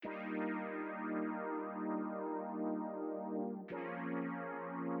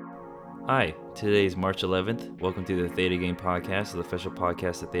Hi, today is March 11th. Welcome to the Theta Gang Podcast, the official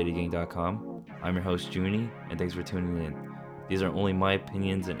podcast at thetagang.com. I'm your host, Junie, and thanks for tuning in. These are only my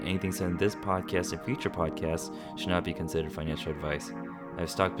opinions, and anything said in this podcast and future podcasts should not be considered financial advice. I have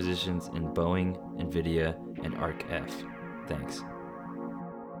stock positions in Boeing, Nvidia, and ARC F. Thanks.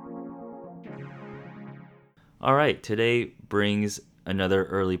 All right, today brings another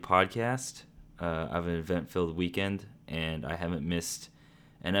early podcast. I have an event-filled weekend, and I haven't missed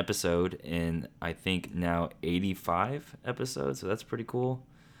an episode in, I think, now 85 episodes, so that's pretty cool.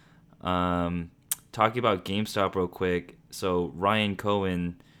 Talking about GameStop real quick. So Ryan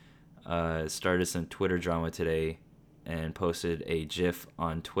Cohen started some Twitter drama today and posted a GIF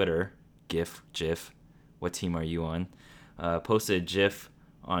on Twitter. GIF. What team are you on? Posted a GIF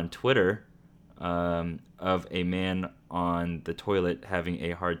on Twitter of a man on the toilet having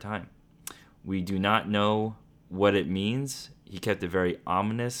a hard time. We do not know what it means. He kept it very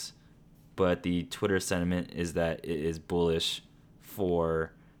ominous, but the Twitter sentiment is that it is bullish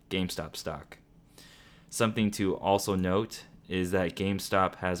for GameStop stock. Something to also note is that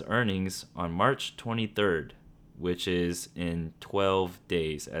GameStop has earnings on March 23rd, which is in 12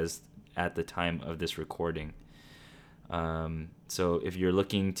 days as at the time of this recording. So if you're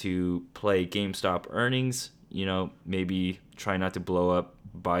looking to play GameStop earnings, maybe try not to blow up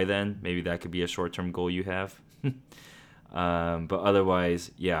by then. Maybe that could be a short-term goal you have. But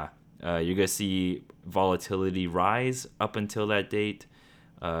otherwise, you're going to see volatility rise up until that date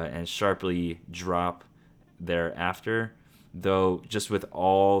and sharply drop thereafter. Though just with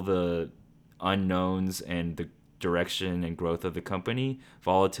all the unknowns and the direction and growth of the company,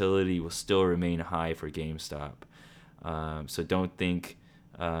 volatility will still remain high for GameStop. So don't think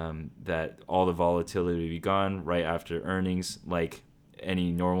that all the volatility will be gone right after earnings like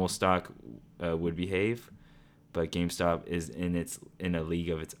any normal stock would behave. But GameStop is in a league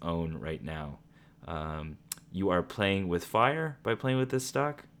of its own right now. You are playing with fire by playing with this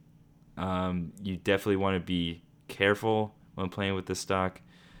stock. You definitely want to be careful when playing with this stock,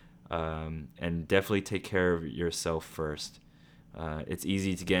 and definitely take care of yourself first. It's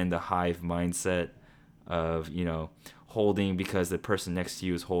easy to get in the hive mindset of holding because the person next to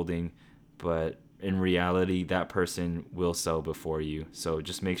you is holding, but in reality, that person will sell before you. So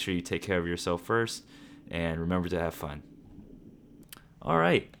just make sure you take care of yourself first. And remember to have fun. All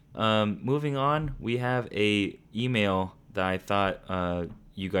right. Moving on, we have a email that I thought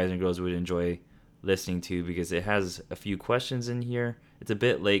you guys and girls would enjoy listening to because it has a few questions in here. It's a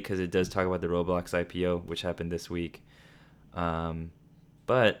bit late because it does talk about the Roblox IPO, which happened this week.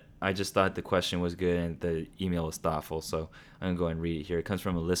 But I just thought the question was good and the email was thoughtful, so I'm going to go and read it here. It comes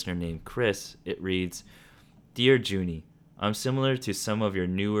from a listener named Chris. It reads, Dear Junie, I'm similar to some of your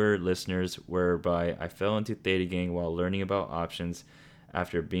newer listeners whereby I fell into Theta Gang while learning about options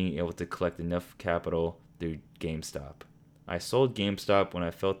after being able to collect enough capital through GameStop. I sold GameStop when I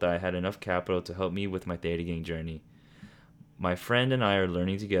felt that I had enough capital to help me with my Theta Gang journey. My friend and I are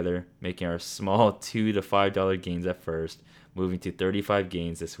learning together, making our small $2 to $5 gains at first, moving to 35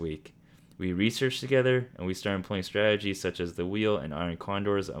 gains this week. We researched together and we started employing strategies such as the wheel and iron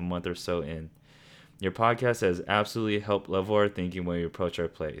condors a month or so in. Your podcast has absolutely helped level our thinking when we approach our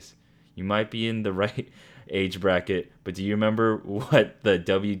plays. You might be in the right age bracket, but do you remember what the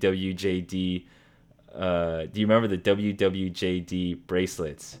WWJD? Do you remember the WWJD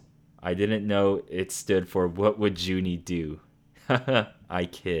bracelets? I didn't know it stood for What Would Junie Do? I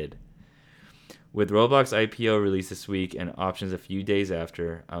kid. With Roblox IPO released this week and options a few days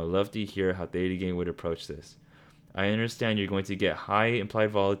after, I would love to hear how Theta Gang would approach this. I understand you're going to get high implied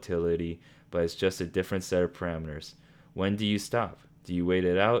volatility, but it's just a different set of parameters. When do you stop? Do you wait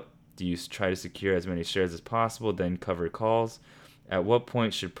it out? Do you try to secure as many shares as possible, then cover calls? At what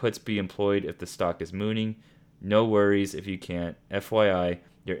point should puts be employed if the stock is mooning? No worries if you can't. FYI,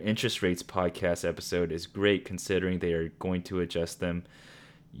 your interest rates podcast episode is great considering they are going to adjust them.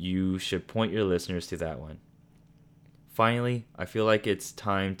 You should point your listeners to that one. Finally, I feel like it's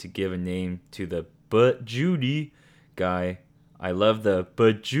time to give a name to the But Judy guy. I love the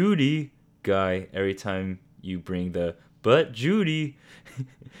But Judy guy every time you bring the But Judy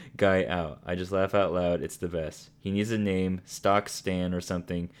guy out. I just laugh out loud. It's the best. He needs a name, Stock Stan or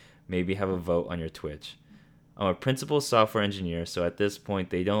something. Maybe have a vote on your Twitch. I'm a principal software engineer, so at this point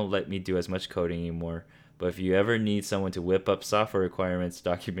they don't let me do as much coding anymore. But if you ever need someone to whip up software requirements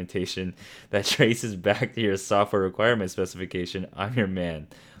documentation that traces back to your software requirement specification, I'm your man.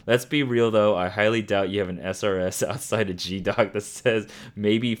 Let's be real though, I highly doubt you have an SRS outside of GDoc that says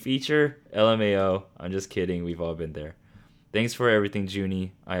maybe feature LMAO. I'm just kidding, we've all been there. Thanks for everything,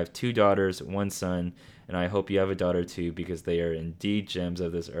 Junie. I have 2 daughters, 1 son, and I hope you have a daughter too because they are indeed gems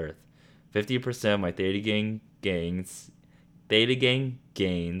of this earth. 50% of my Theta Gang gains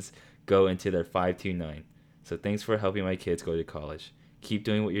go into their 529. So thanks for helping my kids go to college. Keep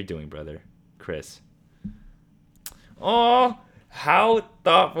doing what you're doing, brother. Chris. Oh, how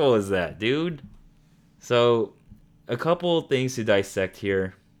thoughtful is that, dude? So, a couple things to dissect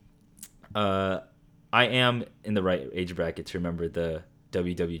here. I am in the right age bracket to remember the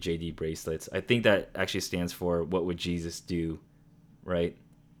WWJD bracelets. I think that actually stands for What Would Jesus Do, right?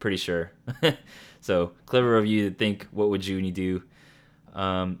 Pretty sure. So, clever of you to think, what would Junie do?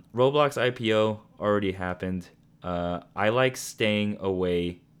 Roblox IPO already happened. I like staying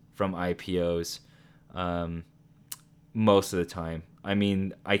away from IPOs most of the time. I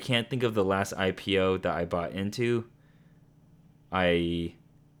mean, I can't think of the last IPO that I bought into. I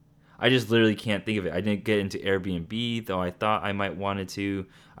I just literally can't think of it. I didn't get into Airbnb, though I thought I might wanted to.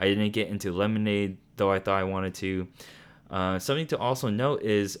 I didn't get into Lemonade, though I thought I wanted to. Something to also note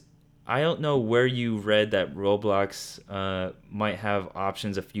is I don't know where you read that Roblox might have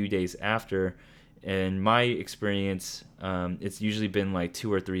options a few days after. In my experience, it's usually been like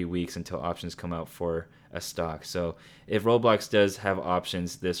 2 or 3 weeks until options come out for a stock. So if Roblox does have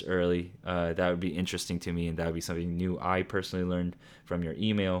options this early, that would be interesting to me, and that would be something new I personally learned from your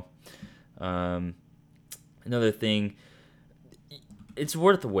email. Another thing, it's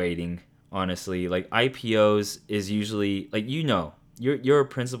worth waiting, honestly. Like IPOs is usually like, you're a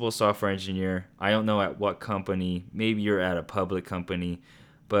principal software engineer. I don't know at what company. Maybe you're at a public company.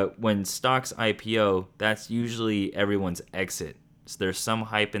 But when stocks IPO, that's usually everyone's exit. So there's some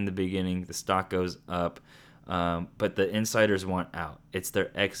hype in the beginning, the stock goes up, but the insiders want out. It's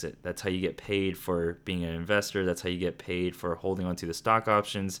their exit. That's how you get paid for being an investor. That's how you get paid for holding onto the stock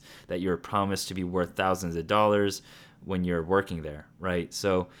options that you're promised to be worth thousands of dollars when you're working there, right?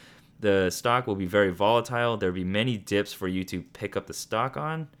 So the stock will be very volatile. There'll be many dips for you to pick up the stock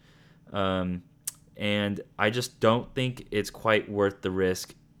on. And I just don't think it's quite worth the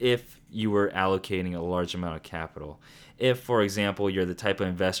risk if you were allocating a large amount of capital. If, for example, you're the type of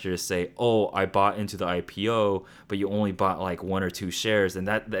investor to say, "Oh, I bought into the IPO, but you only bought like 1 or 2 shares," and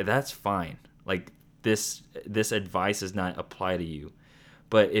that's fine. Like this advice does not apply to you.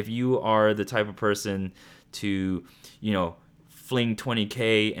 But if you are the type of person to, fling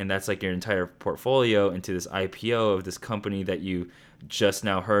 20K and that's like your entire portfolio into this IPO of this company that you just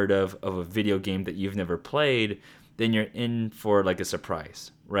now heard of a video game that you've never played, then you're in for like a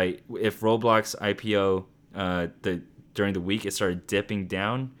surprise, right? If Roblox IPO during the week it started dipping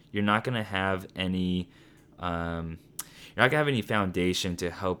down, you're not gonna have any foundation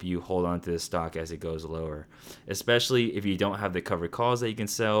to help you hold on to the stock as it goes lower, especially if you don't have the covered calls that you can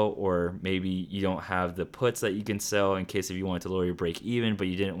sell, or maybe you don't have the puts that you can sell in case if you want to lower your break even, but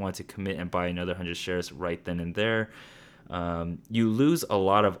you didn't want to commit and buy another 100 shares right then and there. You lose a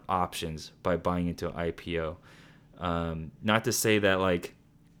lot of options by buying into an IPO. Not to say that like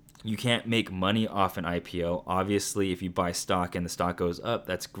you can't make money off an IPO. Obviously, if you buy stock and the stock goes up,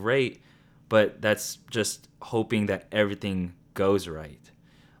 that's great, but that's just hoping that everything goes right.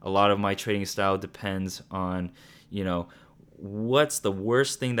 A lot of my trading style depends on, what's the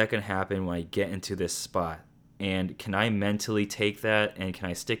worst thing that can happen when I get into this spot? And can I mentally take that, and can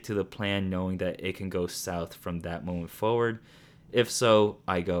I stick to the plan knowing that it can go south from that moment forward? If so,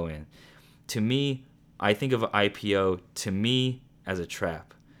 I go in. To me, I think of an IPO as a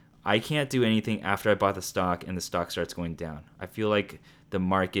trap. I can't do anything after I bought the stock and the stock starts going down. I feel like the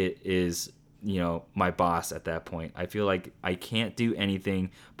market is, my boss at that point. I feel like I can't do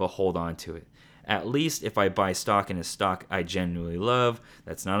anything but hold on to it. At least if I buy stock in a stock I genuinely love,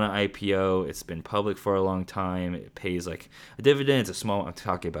 that's not an IPO, it's been public for a long time, it pays like a dividend, it's a small, I'm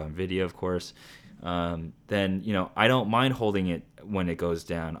talking about NVIDIA, of course, then, I don't mind holding it when it goes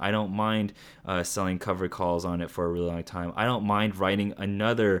down. I don't mind selling covered calls on it for a really long time. I don't mind writing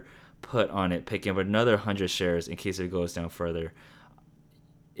another put on it, picking up another 100 shares in case it goes down further.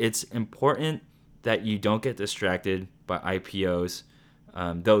 It's important that you don't get distracted by IPOs.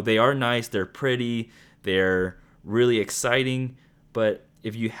 Though they are nice, they're pretty, they're really exciting, but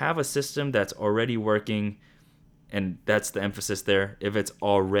if you have a system that's already working, and that's the emphasis there, if it's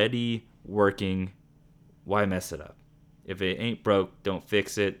already working, why mess it up? If it ain't broke, don't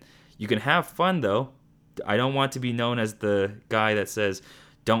fix it. You can have fun though. I don't want to be known as the guy that says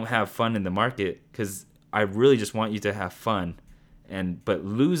don't have fun in the market, because I really just want you to have fun. But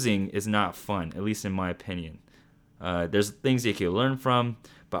losing is not fun, at least in my opinion. There's things you can learn from,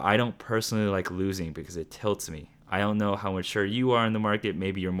 but I don't personally like losing because it tilts me. I don't know how mature you are in the market.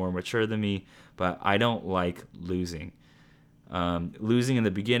 Maybe you're more mature than me, but I don't like losing. Losing in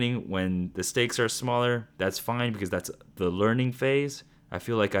the beginning when the stakes are smaller, that's fine because that's the learning phase. I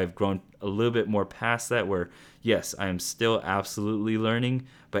feel like I've grown a little bit more past that, where yes, I am still absolutely learning,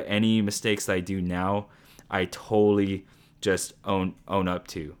 but any mistakes that I do now, I totally just own up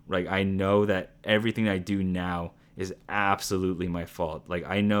to. Like, I know that everything I do now is absolutely my fault. Like,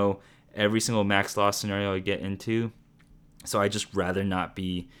 I know every single max loss scenario I get into, so I just rather not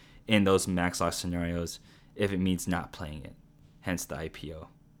be in those max loss scenarios if it means not playing it. Hence the IPO.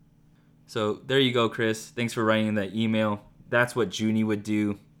 So there you go, Chris. Thanks for writing that email. That's what Junie would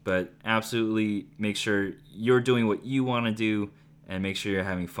do, but absolutely make sure you're doing what you want to do and make sure you're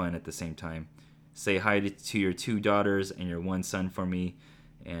having fun at the same time. Say hi to your 2 daughters and your 1 son for me,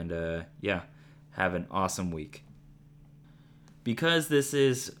 and yeah, have an awesome week. Because this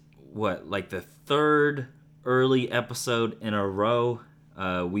is like the 3rd early episode in a row,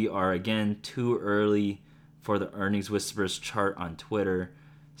 we are again too early for the Earnings Whispers chart on Twitter,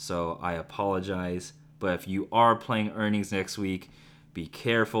 so I apologize. But if you are playing earnings next week, be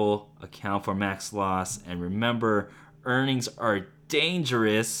careful, account for max loss, and remember, earnings are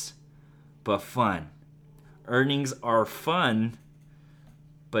dangerous but fun. Earnings are fun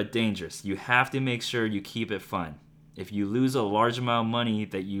but dangerous. You have to make sure you keep it fun. If you lose a large amount of money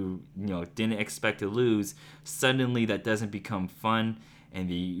that you didn't expect to lose, suddenly that doesn't become fun, and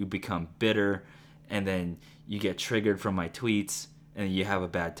you become bitter, and then you get triggered from my tweets, and you have a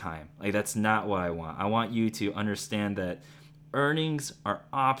bad time. Like, that's not what I want. I want you to understand that earnings are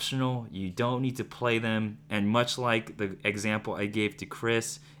optional. You don't need to play them. And much like the example I gave to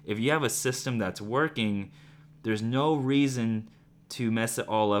Chris, if you have a system that's working, there's no reason to mess it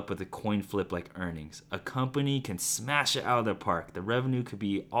all up with a coin flip like earnings. A company can smash it out of the park. The revenue could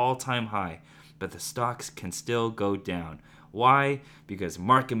be all-time high, but the stocks can still go down. Why? Because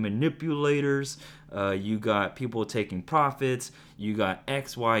market manipulators, you got people taking profits, you got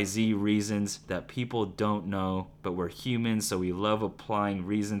XYZ reasons that people don't know, but we're humans, so we love applying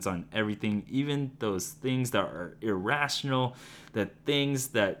reasons on everything, even those things that are irrational, the things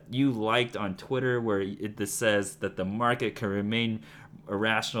that you liked on Twitter where it says that the market can remain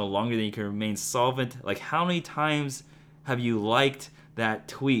irrational longer than you can remain solvent. Like, how many times have you liked that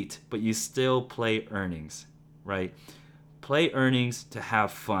tweet, but you still play earnings, right? Play earnings to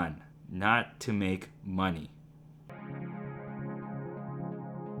have fun, not to make money.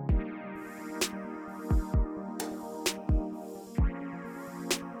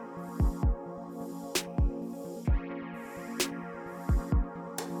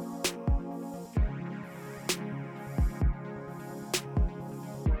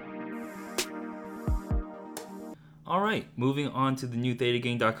 All right, moving on to the new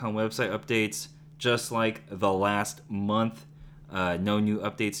ThetaGang.com website updates. Just like the last month, no new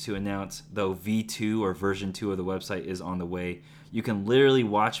updates to announce, though V2 or version 2 of the website is on the way. You can literally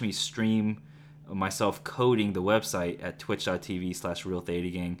watch me stream myself coding the website at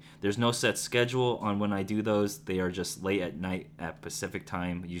twitch.tv/RealThetaGang. There's no set schedule on when I do those. They are just late at night at Pacific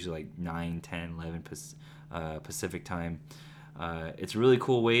time, usually like 9, 10, 11 Pacific time. It's a really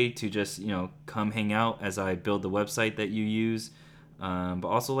cool way to just, come hang out as I build the website that you use. But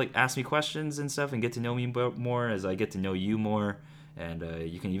also, like, ask me questions and stuff and get to know me more as I get to know you more. And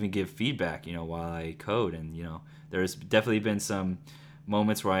you can even give feedback, while I code. And, there's definitely been some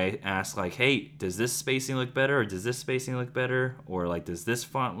moments where I ask, like, hey, does this spacing look better? Or does this spacing look better? Or, like, does this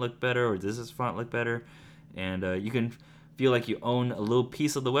font look better? Or does this font look better? And you can feel like you own a little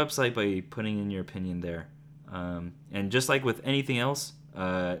piece of the website by putting in your opinion there. And just like with anything else,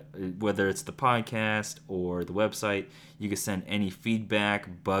 whether it's the podcast or the website, you can send any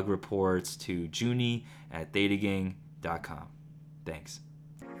feedback, bug reports to Junie@thetagang.com. Thanks.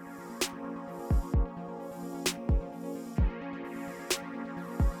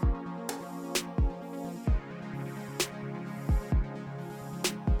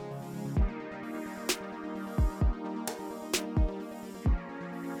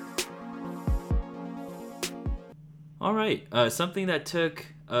 All right. Something that took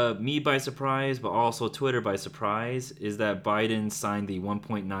me by surprise, but also Twitter by surprise, is that Biden signed the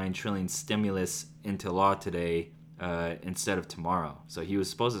 $1.9 trillion stimulus into law today instead of tomorrow. So he was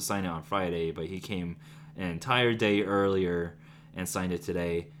supposed to sign it on Friday, but he came an entire day earlier and signed it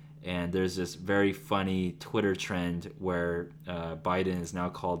today. And there's this very funny Twitter trend where Biden is now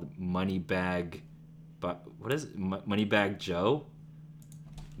called Moneybag. But what is it? Moneybag Joe?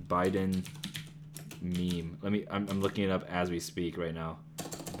 Biden meme. I'm looking it up as we speak right now.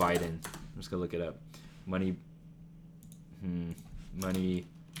 Biden. I'm just gonna look it up. Money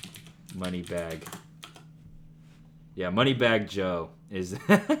bag. Yeah, Moneybag Joe is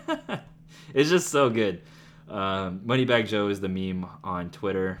it's just so good. Moneybag Joe is the meme on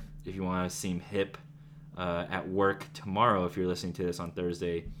Twitter if you want to seem hip. at work tomorrow, if you're listening to this on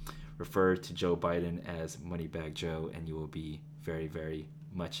Thursday, refer to Joe Biden as Moneybag Joe, and you will be very, very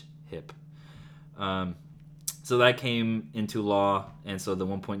much hip. So that came into law, and so the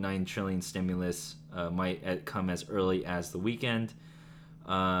 1.9 trillion stimulus might come as early as the weekend.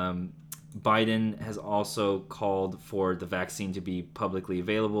 Biden has also called for the vaccine to be publicly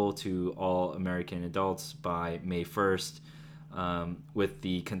available to all American adults by May 1st, with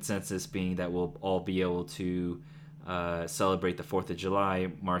the consensus being that we'll all be able to celebrate the 4th of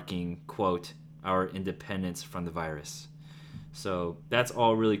July, marking, quote, our independence from the virus. So that's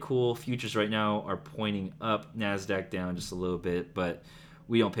all really cool. Futures right now are pointing up, NASDAQ down just a little bit, but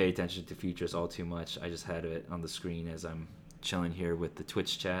we don't pay attention to futures all too much. I just had it on the screen as I'm chilling here with the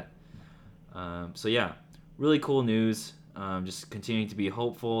Twitch chat. So yeah, really cool news. Just continuing to be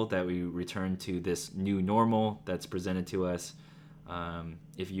hopeful that we return to this new normal that's presented to us.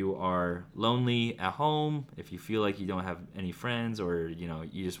 If you are lonely at home, if you feel like you don't have any friends, or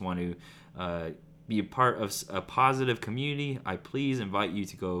you just want to be a part of a positive community, I please invite you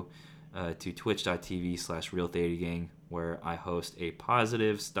to go to twitch.tv/RealThetaGang, where I host a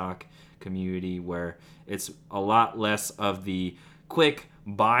positive stock community where it's a lot less of the quick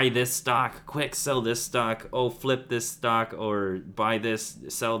buy this stock, quick sell this stock, oh flip this stock, or buy this,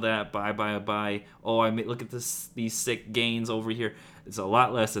 sell that, buy. Oh, look at these sick gains over here. It's a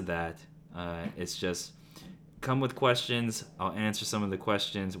lot less of that. It's just come with questions. I'll answer some of the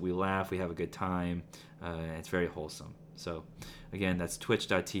questions. We laugh. We have a good time. It's very wholesome. So, again, that's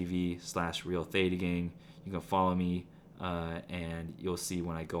twitch.tv/RealThetaGang. You can follow me, and you'll see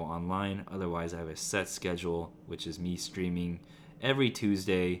when I go online. Otherwise, I have a set schedule, which is me streaming every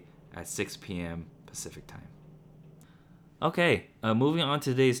Tuesday at 6 p.m. Pacific time. Okay, moving on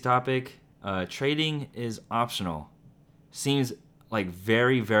to today's topic. Trading is optional. Seems like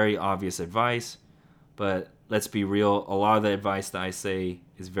very, very obvious advice, but let's be real, a lot of the advice that I say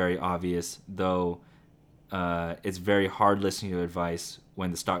is very obvious, though it's very hard listening to advice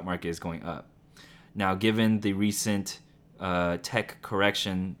when the stock market is going up. Now, given the recent tech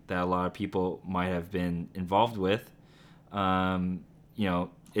correction that a lot of people might have been involved with,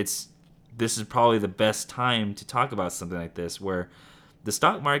 this is probably the best time to talk about something like this, where the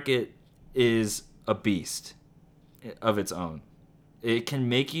stock market is a beast of its own. It can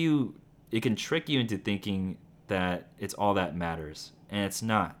trick you into thinking that it's all that matters, and it's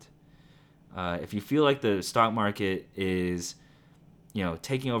not. If you feel like the stock market is,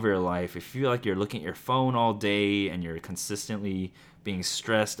 taking over your life, if you feel like you're looking at your phone all day and you're consistently being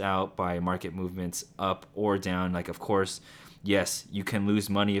stressed out by market movements up or down, like, of course, yes, you can lose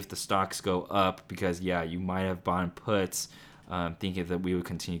money if the stocks go up because, yeah, you might have bought puts thinking that we would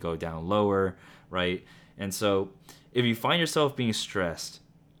continue to go down lower, right? And so if you find yourself being stressed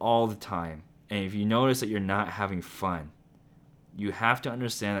all the time, and if you notice that you're not having fun, you have to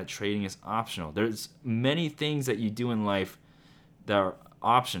understand that trading is optional. There's many things that you do in life that are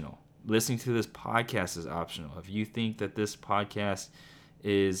optional. Listening to this podcast is optional. If you think that this podcast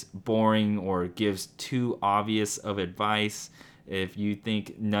is boring or gives too obvious of advice, if you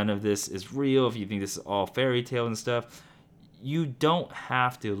think none of this is real, if you think this is all fairy tale and stuff, you don't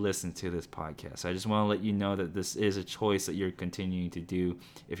have to listen to this podcast. I just want to let you know that this is a choice that you're continuing to do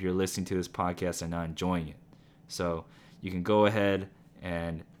if you're listening to this podcast and not enjoying it. So you can go ahead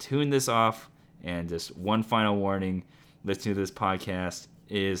and tune this off, and just one final warning, listening to this podcast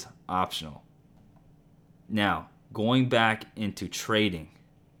is optional. Now, going back into trading.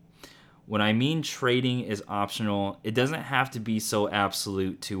 When I mean trading is optional, it doesn't have to be so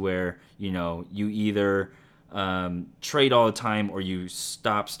absolute to where, you either trade all the time or you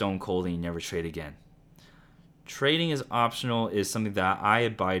stop stone cold and you never trade again. Trading is optional is something that I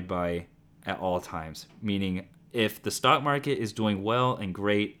abide by at all times, meaning if the stock market is doing well and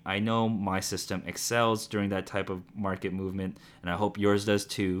great, I know my system excels during that type of market movement, and I hope yours does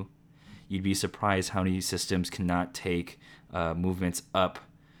too. You'd be surprised how many systems cannot take movements up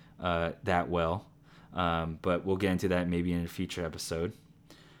that well, but we'll get into that maybe in a future episode.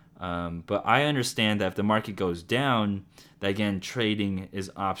 But I understand that if the market goes down, that again, trading is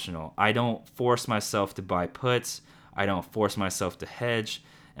optional. I don't force myself to buy puts. I don't force myself to hedge.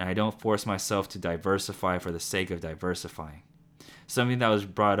 And I don't force myself to diversify for the sake of diversifying. Something that was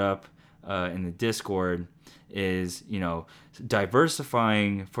brought up in the Discord is,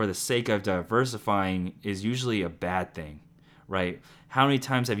 diversifying for the sake of diversifying is usually a bad thing, right? How many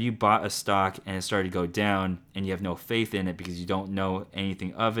times have you bought a stock and it started to go down and you have no faith in it because you don't know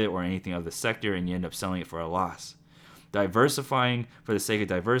anything of it or anything of the sector, and you end up selling it for a loss? Diversifying for the sake of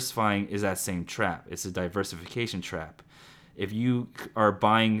diversifying is that same trap. It's a diversification trap. if you are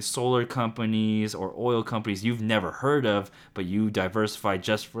buying solar companies or oil companies you've never heard of, but you diversify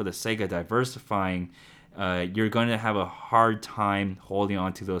just for the sake of diversifying, you're going to have a hard time holding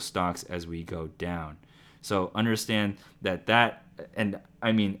on to those stocks as we go down. So understand that, and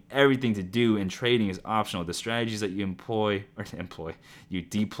I mean, everything to do in trading is optional. The strategies that you you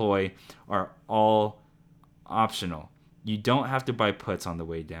deploy are all optional. You don't have to buy puts on the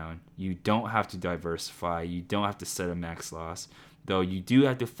way down. You don't have to diversify. You don't have to set a max loss. Though you do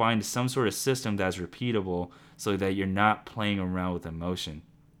have to find some sort of system that's repeatable so that you're not playing around with emotion.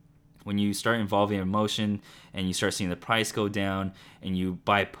 When you start involving emotion and you start seeing the price go down and you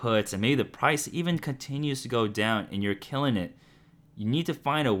buy puts and maybe the price even continues to go down and you're killing it, you need to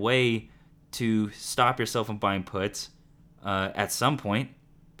find a way to stop yourself from buying puts at some point,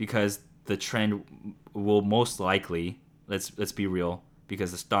 because the trend will most likely, let's be real,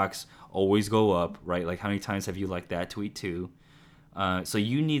 because the stocks always go up, right? Like, how many times have you liked that tweet too? So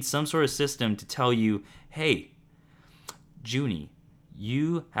you need some sort of system to tell you, hey, Junie,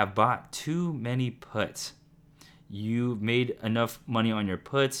 you have bought too many puts. You've made enough money on your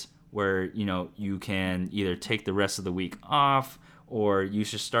puts where, you can either take the rest of the week off, or you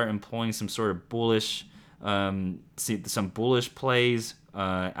should start employing some sort of bullish, some bullish plays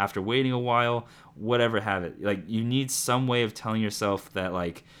after waiting a while, whatever have it. Like, you need some way of telling yourself that,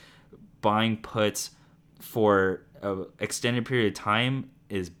 like, buying puts for an extended period of time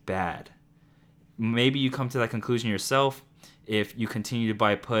is bad. Maybe you come to that conclusion yourself if you continue to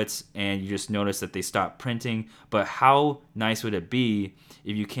buy puts and you just notice that they stop printing. But how nice would it be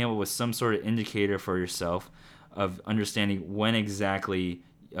if you came up with some sort of indicator for yourself of understanding when exactly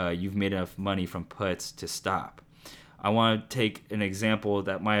you've made enough money from puts to stop? I want to take an example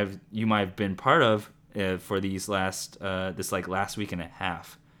that you might have been part of for these last week and a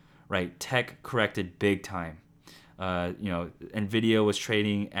half, right? Tech corrected big time. Nvidia was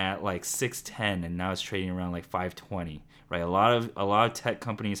trading at like 610 and now it's trading around like 520, right? A lot of tech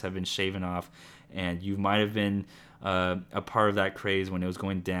companies have been shaving off, and you might have been a part of that craze when it was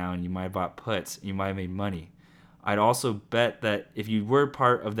going down. You might have bought puts, you might have made money. I'd also bet that if you were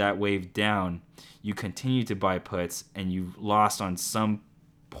part of that wave down, you continue to buy puts and you've lost on some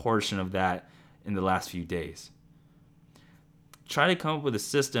portion of that in the last few days. Try to come up with a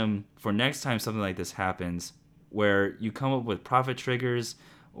system for next time something like this happens, where you come up with profit triggers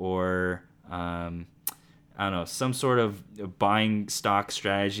or some sort of buying stock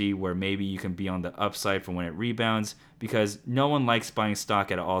strategy where maybe you can be on the upside for when it rebounds, because no one likes buying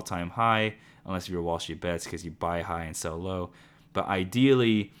stock at an all-time high unless you're Wall Street Bets, because you buy high and sell low. But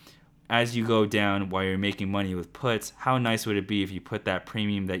ideally, as you go down while you're making money with puts, how nice would it be if you put that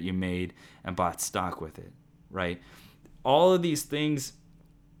premium that you made and bought stock with it, right? All of these things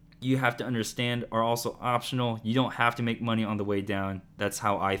you have to understand are also optional. You don't have to make money on the way down. That's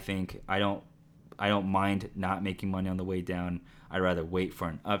how I think. I don't mind not making money on the way down. I'd rather wait for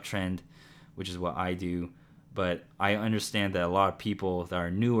an uptrend, which is what I do. But I understand that a lot of people that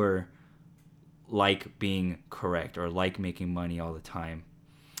are newer like being correct or like making money all the time.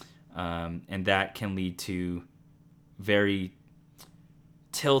 And that can lead to very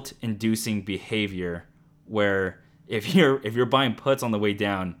tilt-inducing behavior, where if you're buying puts on the way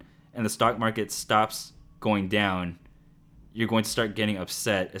down and the stock market stops going down, you're going to start getting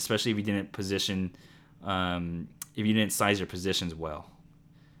upset, especially if you didn't size your positions well.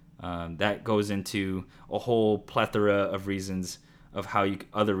 That goes into a whole plethora of reasons of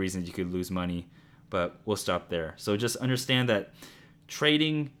other reasons you could lose money, but we'll stop there. So just understand that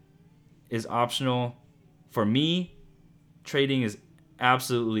trading is optional. For me, trading is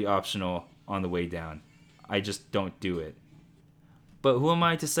absolutely optional on the way down. I just don't do it. But who am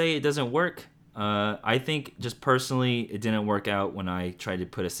I to say it doesn't work? I think just personally, it didn't work out when I tried to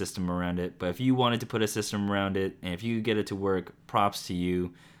put a system around it. But if you wanted to put a system around it, and if you could get it to work, props to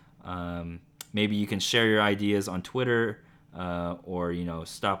you. Maybe you can share your ideas on Twitter, or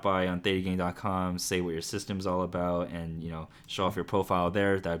stop by on ThetaGain.com, say what your system's all about, and show off your profile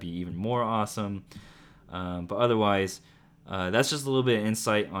there. That'd be even more awesome. But otherwise, that's just a little bit of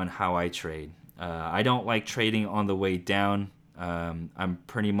insight on how I trade. I don't like trading on the way down. I'm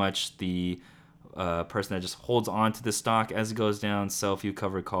pretty much the person that just holds on to the stock as it goes down, sell a few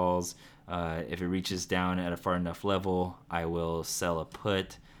covered calls. If it reaches down at a far enough level, I will sell a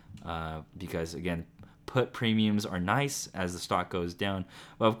put, because, again, put premiums are nice as the stock goes down.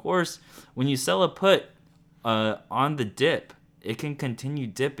 But, of course, when you sell a put on the dip, it can continue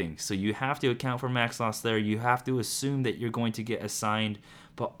dipping. So you have to account for max loss there. You have to assume that you're going to get assigned.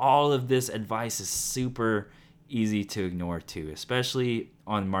 But all of this advice is super easy to ignore too, especially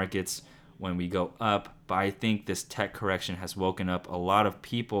on markets when we go up but I think this tech correction has woken up a lot of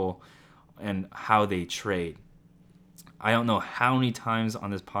people and how they trade. I don't know how many times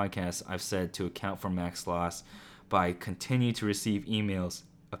on this podcast I've said to account for max loss, but I continue to receive emails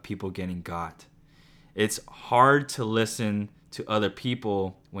of people getting got. It's hard to listen to other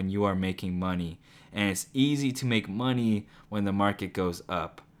people when you are making money, and it's easy to make money when the market goes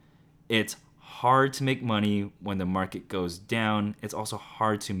up. It's hard to make money when the market goes down. It's also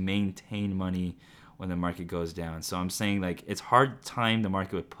hard to maintain money when the market goes down. So I'm saying like it's hard to time the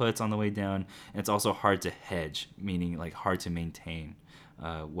market with puts on the way down, and it's also hard to hedge, meaning like hard to maintain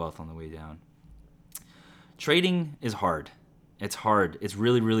wealth on the way down. Trading is hard. It's hard. It's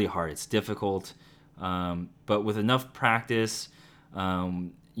really, really hard. It's difficult. But with enough practice,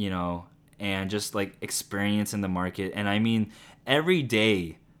 and just like experience in the market, and I mean, every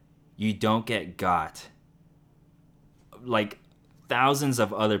day you don't get got. Like thousands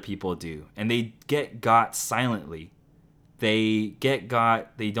of other people do, and they get got silently. They get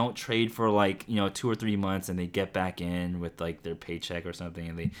got, they don't trade for like 2 or 3 months, and they get back in with like their paycheck or something,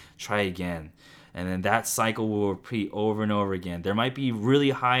 and they try again, and then that cycle will repeat over and over again. There might be really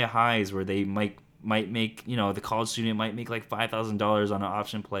high highs where they might make, the college student might make like $5,000 on an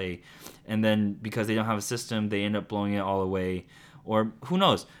option play, and then because they don't have a system, they end up blowing it all away. Or who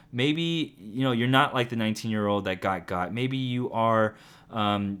knows, maybe you're not like the 19-year-old that got. Maybe you are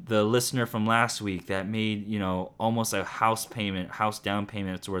the listener from last week that made almost a house down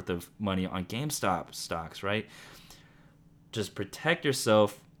payment's worth of money on GameStop stocks, right? Just protect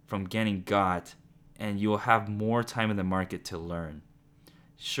yourself from getting got, and you will have more time in the market to learn.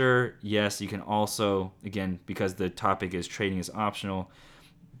 Sure, yes, you can also, again, because the topic is trading is optional,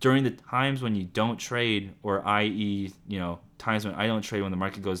 during the times when you don't trade, or i.e., times when I don't trade when the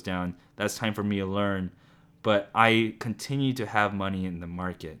market goes down, that's time for me to learn. But I continue to have money in the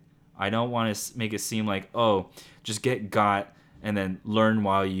market. I don't want to make it seem like, just get got and then learn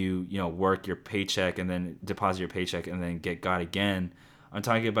while you work your paycheck and then deposit your paycheck and then get got again. I'm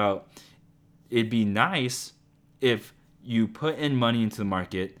talking about it'd be nice if you put in money into the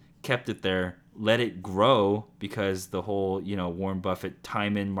market, kept it there, let it grow, because the whole Warren Buffett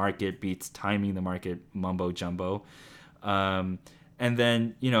time in market beats timing the market mumbo jumbo, and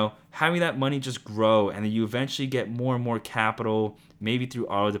then having that money just grow, and then you eventually get more and more capital, maybe through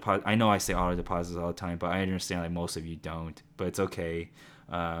auto deposit. I know I say auto deposits all the time, but I understand like most of you don't, but it's okay.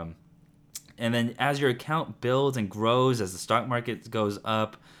 And then as your account builds and grows, as the stock market goes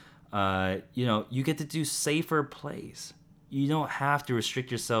up, you get to do safer plays. You don't have to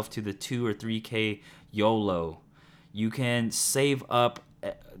restrict yourself to the 2 or 3K YOLO. You can save up,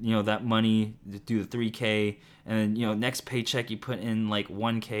 that money to do the 3K, and then, next paycheck you put in like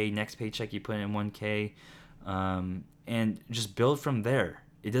 1K, next paycheck you put in 1K, and just build from there.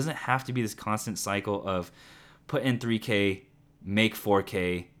 It doesn't have to be this constant cycle of put in 3K, make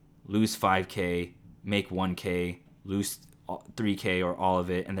 4K, lose 5K, make 1K, lose 3K or all of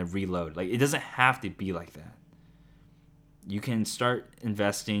it, and then reload. Like, it doesn't have to be like that. You can start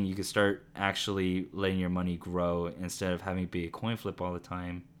investing. You can start actually letting your money grow instead of having it be a coin flip all the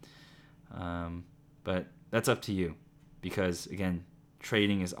time. But that's up to you, because again,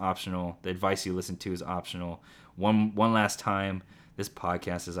 trading is optional. The advice you listen to is optional. One last time, this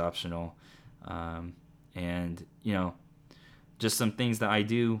podcast is optional. And just some things that I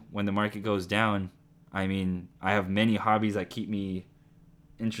do when the market goes down. I mean, I have many hobbies that keep me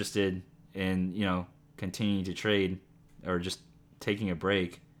interested in continuing to trade, or just taking a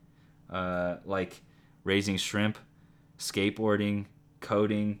break, like raising shrimp, skateboarding,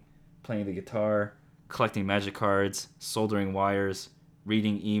 coding, playing the guitar, collecting magic cards, soldering wires,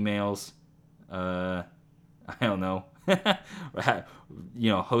 reading emails, I don't know,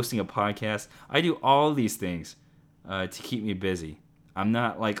 hosting a podcast. I do all these things to keep me busy. I'm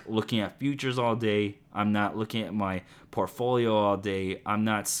not like looking at futures all day. I'm not looking at my portfolio all day. I'm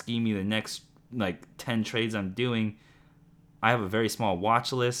not scheming the next like 10 trades I'm doing. I have a very small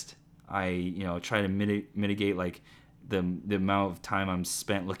watch list. I try to mitigate like the amount of time I'm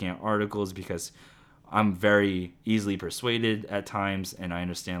spent looking at articles, because I'm very easily persuaded at times, and I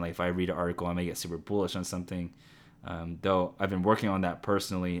understand like if I read an article I may get super bullish on something. Though I've been working on that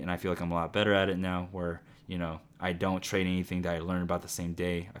personally, and I feel like I'm a lot better at it now, where I don't trade anything that I learn about the same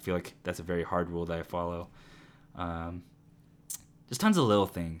day. I feel like that's a very hard rule that I follow. Just tons of little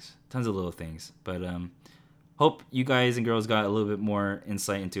things, but hope you guys and girls got a little bit more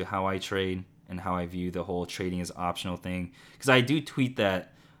insight into how I trade and how I view the whole trading as optional thing, because I do tweet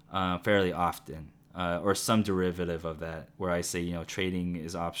that fairly often, or some derivative of that, where I say trading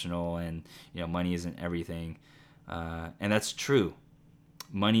is optional and money isn't everything, and that's true.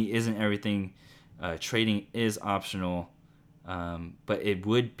 Money isn't everything. Trading is optional, but it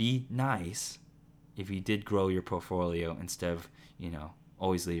would be nice if you did grow your portfolio instead of,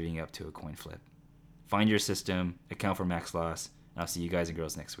 always leaving it up to a coin flip. Find your system, account for max loss, and I'll see you guys and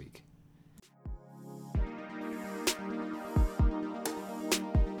girls next week.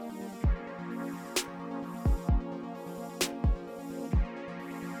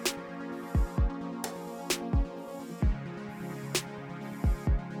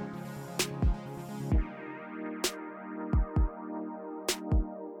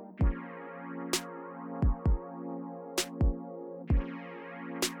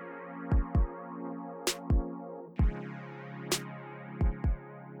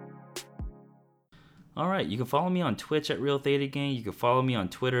 All right, you can follow me on Twitch at Real Theta Gang. You can follow me on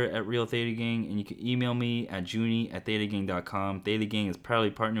Twitter at Real Theta Gang, and you can email me at junie@thetagang.com. Theta Gang is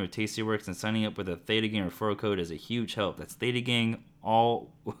proudly partnered with Tastyworks, and signing up with a Theta Gang referral code is a huge help. That's Theta Gang,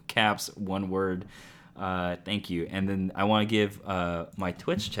 all caps, one word. Thank you. And then I want to give my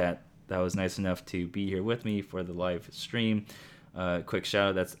Twitch chat that was nice enough to be here with me for the live stream. Quick shout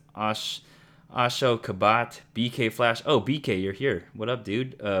out. That's Asho Kabat, BK Flash. Oh, BK, you're here. What up,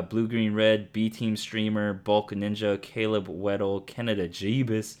 dude? Blue Green Red, B Team Streamer, Bulk Ninja, Caleb Weddle, Canada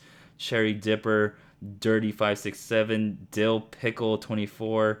Jeebus, Cherry Dipper, Dirty 567, Dill Pickle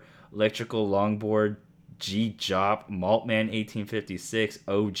 24, Electrical Longboard, G Jop, Maltman 1856,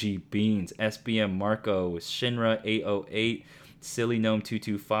 OG Beans, SBM Marco, Shinra 808, Silly Gnome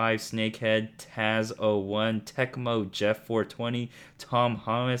 225, Snakehead, Taz 01, Tecmo Jeff 420, Tom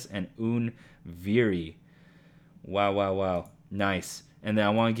Thomas, and Un Viri. Wow. Nice. And then I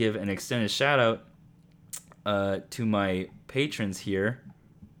want to give an extended shout out to my patrons here.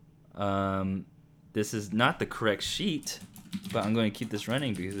 This is not the correct sheet, but I'm going to keep this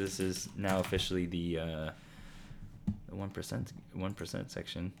running because this is now officially the 1%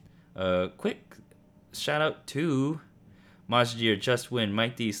 section. Quick shout out to Majdir, Just Win,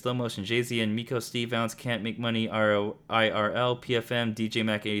 Mike D, Slow Motion, Jay-Z, and Miko, Steve Ounce, Can't Make Money, IRL, PFM, DJ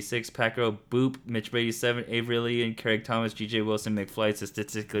Mac 86, Paco, Boop, Mitch Brady 7, Avery Lee, and Craig Thomas, GJ Wilson, McFly,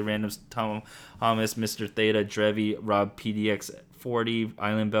 Statistically Random, Tom Thomas, Mr. Theta, Drevi, Rob PDX 40,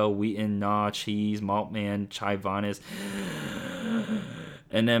 Island Bell, Wheaton, Nah, Cheese, Maltman, Chai Vanis,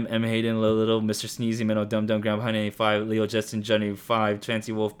 NM, M. Hayden, Little, Mr. Sneezy, Menno, Dum Dum, Ground Behind 85, Leo Justin, Johnny 5,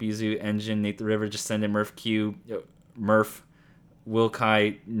 Fancy Wolf, Bizu, Engine, Nate the River, Descendant, Murph Q, Murph,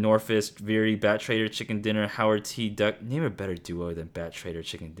 Wilkai, Norfist, Viri, Bat Trader, Chicken Dinner, Howard T. Duck. Name a better duo than Bat Trader,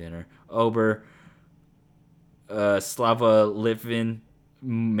 Chicken Dinner. Ober, Slava Litvin,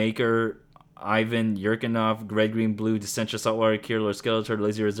 Maker, Ivan, Yurkinov, Red Green Blue, Descentra Saltwater, Kirillor, Skeletor,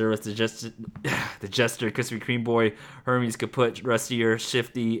 Lazy Reservist, the Jester, Krispy Kreme Boy, Hermes Kaput, Rustier,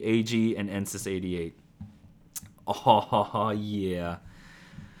 Shifty, AG, and Ensis 88. Oh, yeah.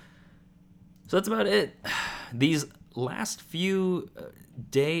 So that's about it. These last few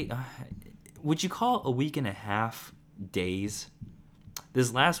days, would you call a week and a half days?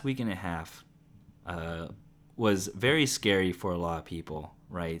 This last week and a half was very scary for a lot of people,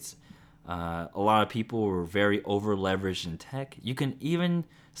 right? A lot of people were very over leveraged in tech. You can even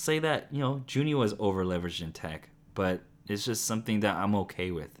say that, Junie was over leveraged in tech, but it's just something that I'm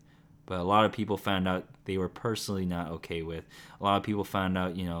okay with. But a lot of people found out they were personally not okay with. A lot of people found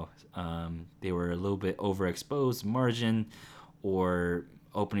out, they were a little bit overexposed margin, or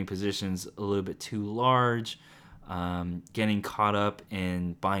opening positions a little bit too large, getting caught up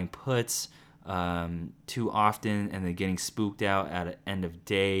in buying puts too often, and then getting spooked out at the end of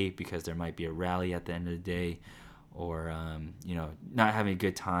day because there might be a rally at the end of the day, or not having a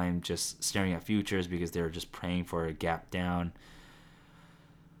good time just staring at futures because they were just praying for a gap down.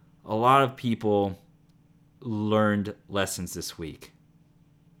 A lot of people learned lessons this week.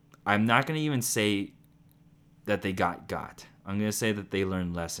 I'm not going to even say that they got. I'm going to say that they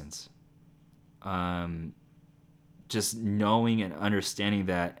learned lessons. Just knowing and understanding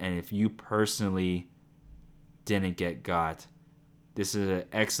that, and if you personally didn't get got, this is an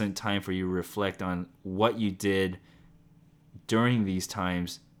excellent time for you to reflect on what you did during these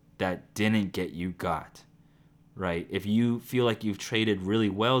times that didn't get you got. Right? If you feel like you've traded really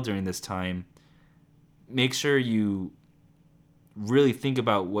well during this time, make sure you really think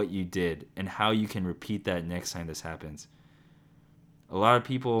about what you did and how you can repeat that next time this happens. A lot of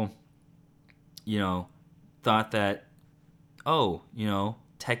people, thought that,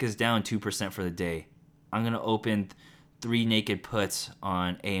 tech is down 2% for the day. I'm going to open 3 naked puts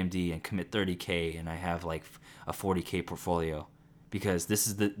on AMD and commit 30K, and I have like a 40K portfolio. Because this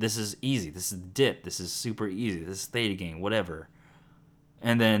is easy. This is the dip. This is super easy. This is Theta Gang, whatever.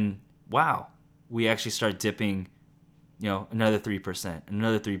 And then, wow, we actually start dipping another 3%,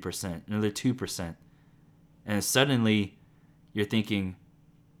 another 3%, another 2%. And suddenly you're thinking,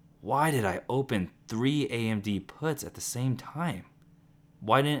 why did I open 3 AMD puts at the same time?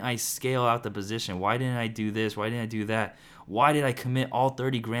 Why didn't I scale out the position? Why didn't I do this? Why didn't I do that? Why did I commit all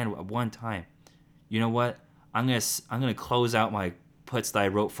 30 grand at one time? You know what? I'm gonna close out my puts that I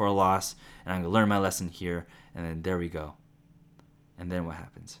wrote for a loss, and I'm gonna learn my lesson here. And then there we go. And then what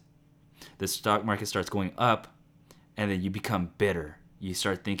happens? The stock market starts going up, and then you become bitter. You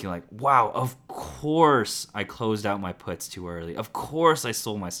start thinking like, wow, of course I closed out my puts too early. Of course I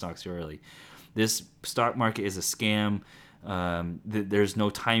sold my stocks too early. This stock market is a scam. There's no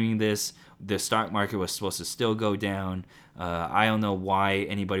timing this. The stock market was supposed to still go down. I don't know why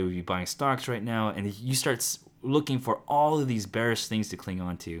anybody would be buying stocks right now. And you start looking for all of these bearish things to cling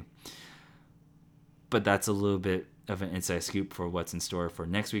on to. But that's a little bit of an inside scoop for what's in store for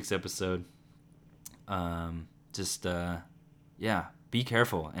next week's episode. Be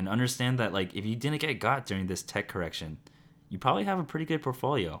careful and understand that, like, if you didn't get got during this tech correction, you probably have a pretty good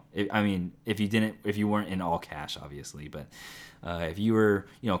portfolio. If you weren't in all cash, obviously, but if you were,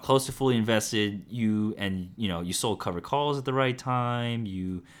 close to fully invested, you sold covered calls at the right time,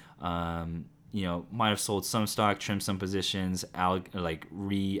 you might have sold some stock, trimmed some positions,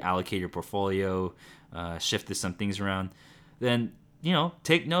 reallocate your portfolio, shifted some things around, then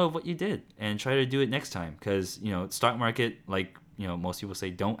take note of what you did and try to do it next time, because stock market, like most people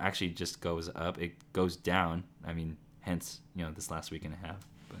say, don't actually just goes up, it goes down. I mean, hence this last week and a half.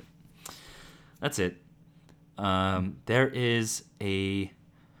 But that's it. There is a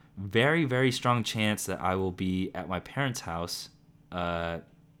very, very strong chance that I will be at my parents' house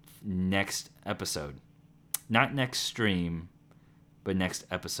next episode. Not next stream, but next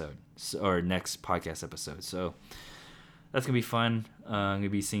episode, or next podcast episode. So that's going to be fun. I'm going to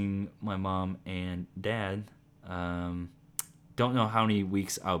be seeing my mom and dad. Don't know how many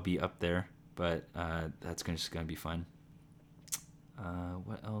weeks I'll be up there, but that's just going to be fun.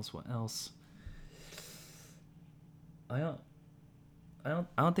 What else? I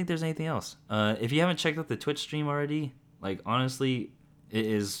don't think there's anything else. If you haven't checked out the Twitch stream already, like, honestly, it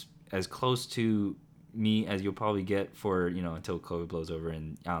is as close to me as you'll probably get for until COVID blows over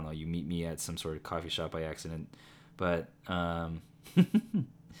and I don't know, you meet me at some sort of coffee shop by accident. But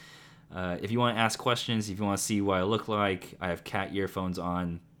if you want to ask questions, if you want to see what I look like, I have cat earphones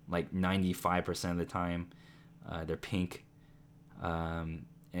on like 95% of the time. They're pink. And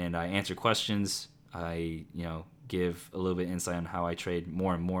I answer questions. I, give a little bit of insight on how I trade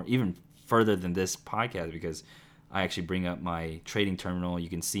more and more, even further than this podcast, because I actually bring up my trading terminal. You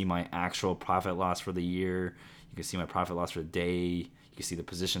can see my actual profit loss for the year. You can see my profit loss for the day. You can see the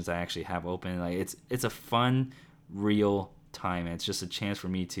positions I actually have open. Like, it's a fun, real time, and it's just a chance for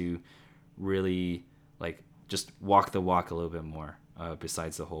me to really just walk the walk a little bit more,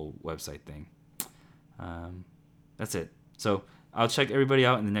 besides the whole website thing. That's it. So I'll check everybody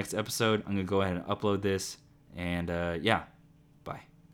out in the next episode. I'm gonna go ahead and upload this, and